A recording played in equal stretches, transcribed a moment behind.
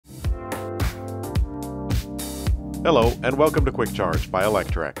Hello, and welcome to Quick Charge by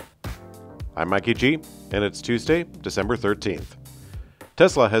Electrek. I'm Mikey G, and it's Tuesday, December 13th.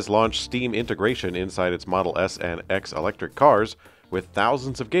 Tesla has launched Steam integration inside its Model S and X electric cars, with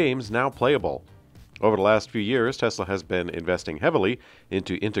thousands of games now playable. Over the last few years, Tesla has been investing heavily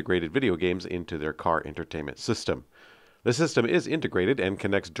into integrated video games into their car entertainment system. The system is integrated and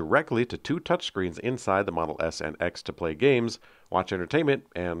connects directly to two touchscreens inside the Model S and X to play games, watch entertainment,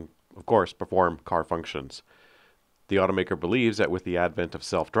 and, of course, perform car functions. The automaker believes that with the advent of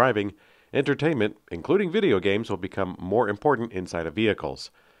self-driving, entertainment, including video games, will become more important inside of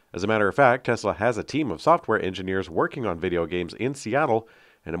vehicles. As a matter of fact, Tesla has a team of software engineers working on video games in Seattle,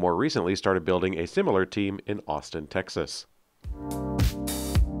 and more recently started building a similar team in Austin, Texas.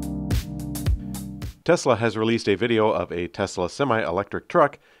 Tesla has released a video of a Tesla semi-electric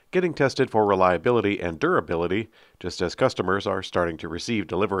truck getting tested for reliability and durability, just as customers are starting to receive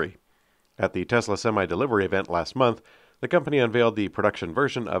delivery. At the Tesla Semi-Delivery event last month, the company unveiled the production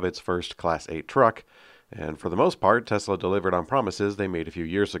version of its first Class 8 truck, and for the most part, Tesla delivered on promises they made a few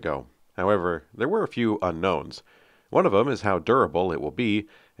years ago. However, there were a few unknowns. One of them is how durable it will be,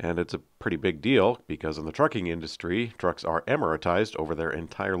 and it's a pretty big deal because in the trucking industry, trucks are amortized over their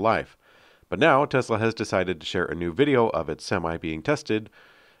entire life. But now, Tesla has decided to share a new video of its Semi being tested,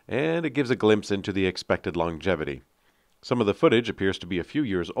 and it gives a glimpse into the expected longevity. Some of the footage appears to be a few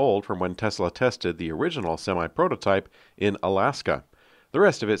years old from when Tesla tested the original Semi prototype in Alaska. The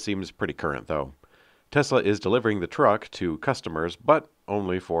rest of it seems pretty current, though. Tesla is delivering the truck to customers, but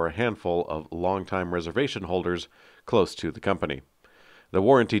only for a handful of long-time reservation holders close to the company. The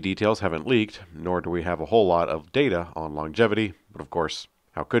warranty details haven't leaked, nor do we have a whole lot of data on longevity, but of course,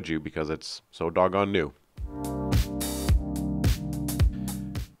 how could you, because it's so doggone new.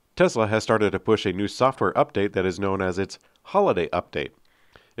 Tesla has started to push a new software update that is known as its Holiday Update.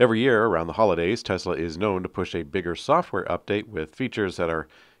 Every year around the holidays, Tesla is known to push a bigger software update with features that are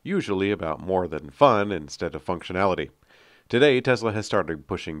usually about more than fun instead of functionality. Today, Tesla has started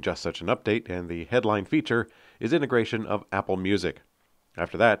pushing just such an update, and the headline feature is integration of Apple Music.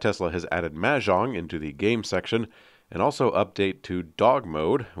 After that, Tesla has added Mahjong into the game section, and also update to dog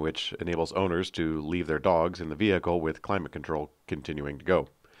mode, which enables owners to leave their dogs in the vehicle with climate control continuing to go.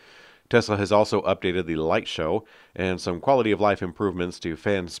 Tesla has also updated the light show and some quality of life improvements to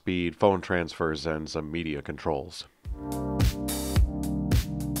fan speed, phone transfers, and some media controls.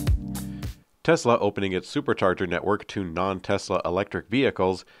 Tesla opening its Supercharger network to non-Tesla electric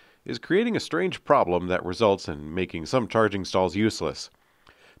vehicles is creating a strange problem that results in making some charging stalls useless.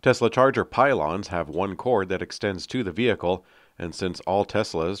 Tesla charger pylons have one cord that extends to the vehicle, and since all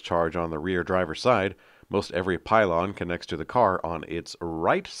Teslas charge on the rear driver's side, most every pylon connects to the car on its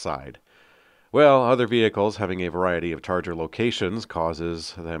right side. Well, other vehicles having a variety of charger locations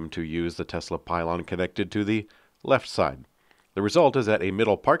causes them to use the Tesla pylon connected to the left side. The result is that a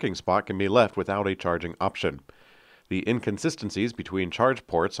middle parking spot can be left without a charging option. The inconsistencies between charge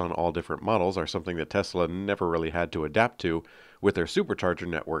ports on all different models are something that Tesla never really had to adapt to with their supercharger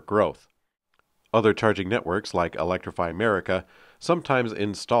network growth. Other charging networks like Electrify America sometimes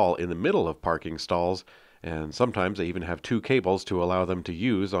install in the middle of parking stalls, and sometimes they even have two cables to allow them to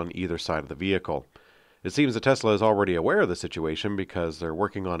use on either side of the vehicle. It seems that Tesla is already aware of the situation because they're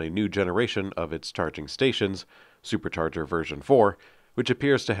working on a new generation of its charging stations, Supercharger version 4, which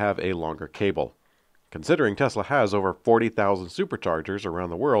appears to have a longer cable. Considering Tesla has over 40,000 superchargers around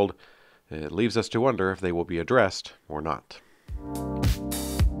the world, it leaves us to wonder if they will be addressed or not.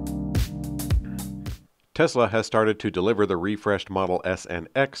 Tesla has started to deliver the refreshed Model S and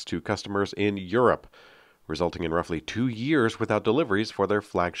X to customers in Europe, resulting in roughly 2 years without deliveries for their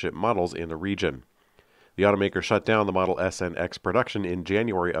flagship models in the region. The automaker shut down the Model S and X production in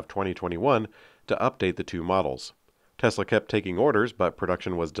January of 2021 to update the two models. Tesla kept taking orders, but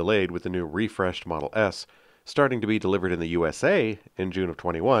production was delayed with the new refreshed Model S starting to be delivered in the USA in June of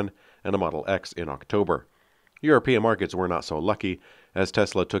 21 and a Model X in October. European markets were not so lucky, as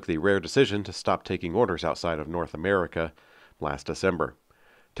Tesla took the rare decision to stop taking orders outside of North America last December.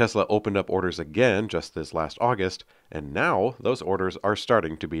 Tesla opened up orders again just this last August, and now those orders are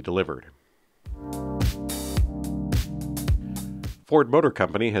starting to be delivered. Ford Motor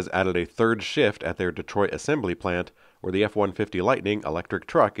Company has added a third shift at their Detroit assembly plant where the F-150 Lightning electric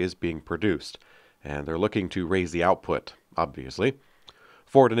truck is being produced, and they're looking to raise the output, obviously.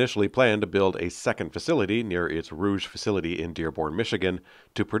 Ford initially planned to build a second facility near its Rouge facility in Dearborn, Michigan,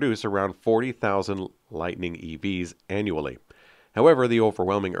 to produce around 40,000 Lightning EVs annually. However, the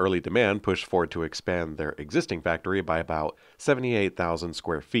overwhelming early demand pushed Ford to expand their existing factory by about 78,000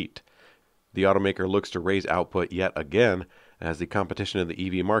 square feet. The automaker looks to raise output yet again as the competition in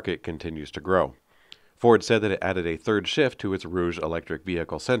the EV market continues to grow. Ford said that it added a third shift to its Rouge electric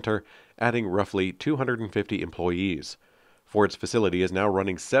vehicle center, adding roughly 250 employees. Ford's facility is now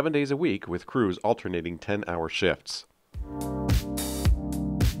running 7 days a week, with crews alternating 10-hour shifts.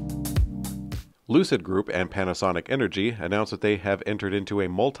 Lucid Group and Panasonic Energy announced that they have entered into a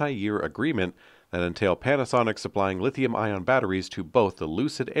multi-year agreement that entails Panasonic supplying lithium-ion batteries to both the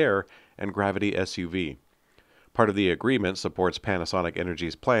Lucid Air and Gravity SUV. Part of the agreement supports Panasonic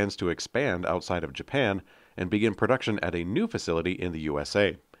Energy's plans to expand outside of Japan and begin production at a new facility in the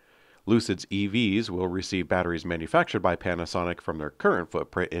USA. Lucid's EVs will receive batteries manufactured by Panasonic from their current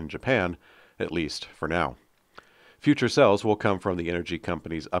footprint in Japan, at least for now. Future cells will come from the energy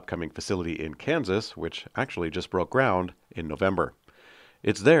company's upcoming facility in Kansas, which actually just broke ground in November.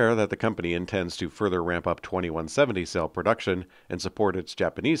 It's there that the company intends to further ramp up 2170 cell production and support its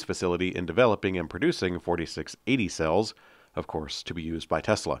Japanese facility in developing and producing 4680 cells, of course, to be used by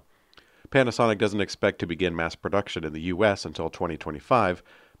Tesla. Panasonic doesn't expect to begin mass production in the U.S. until 2025,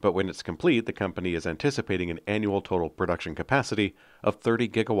 but when it's complete, the company is anticipating an annual total production capacity of 30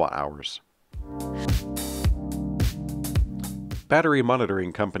 gigawatt hours. Battery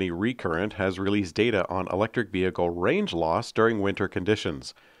monitoring company Recurrent has released data on electric vehicle range loss during winter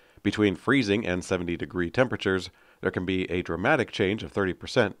conditions. Between freezing and 70-degree temperatures, there can be a dramatic change of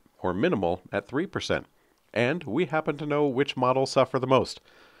 30% or minimal at 3%. And we happen to know which models suffer the most.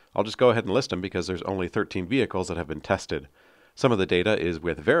 I'll just go ahead and list them because there's only 13 vehicles that have been tested. Some of the data is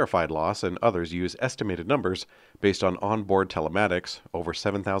with verified loss, and others use estimated numbers based on onboard telematics over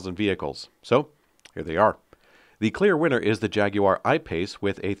 7,000 vehicles. So, here they are. The clear winner is the Jaguar I-Pace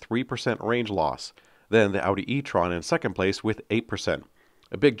with a 3% range loss, then the Audi e-tron in second place with 8%.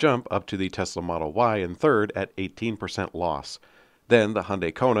 A big jump up to the Tesla Model Y in third at 18% loss. Then the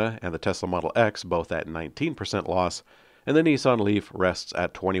Hyundai Kona and the Tesla Model X both at 19% loss, and the Nissan Leaf rests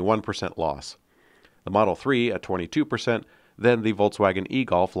at 21% loss. The Model 3 at 22%, then the Volkswagen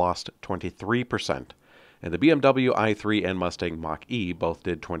e-Golf lost 23%. And the BMW i3 and Mustang Mach-E both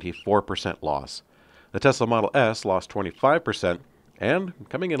did 24% loss. The Tesla Model S lost 25%, and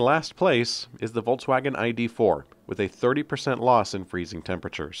coming in last place is the Volkswagen ID.4 with a 30% loss in freezing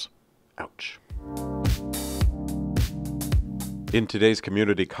temperatures. Ouch. In today's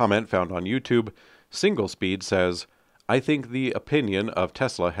community comment found on YouTube, Single Speed says, "I think the opinion of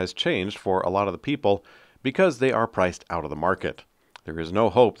Tesla has changed for a lot of the people because they are priced out of the market. There is no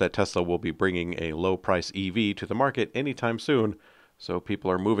hope that Tesla will be bringing a low-price EV to the market anytime soon, so people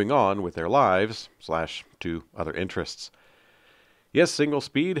are moving on with their lives / to other interests." Yes, Single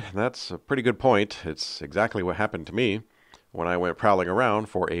Speed, that's a pretty good point. It's exactly what happened to me. When I went prowling around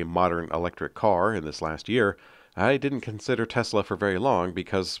for a modern electric car in this last year, I didn't consider Tesla for very long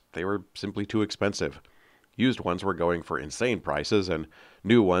because they were simply too expensive. Used ones were going for insane prices, and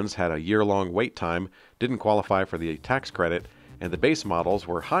new ones had a year-long wait time, didn't qualify for the tax credit, and the base models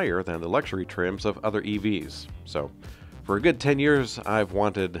were higher than the luxury trims of other EVs. So, for a good 10 years, I've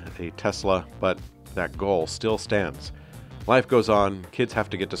wanted a Tesla, but that goal still stands. Life goes on, kids have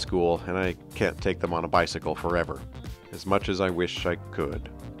to get to school, and I can't take them on a bicycle forever, as much as I wish I could.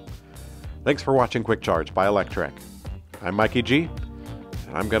 Thanks for watching Quick Charge by Electrek. I'm Mikey G,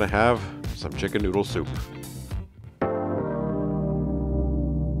 and I'm gonna have some chicken noodle soup.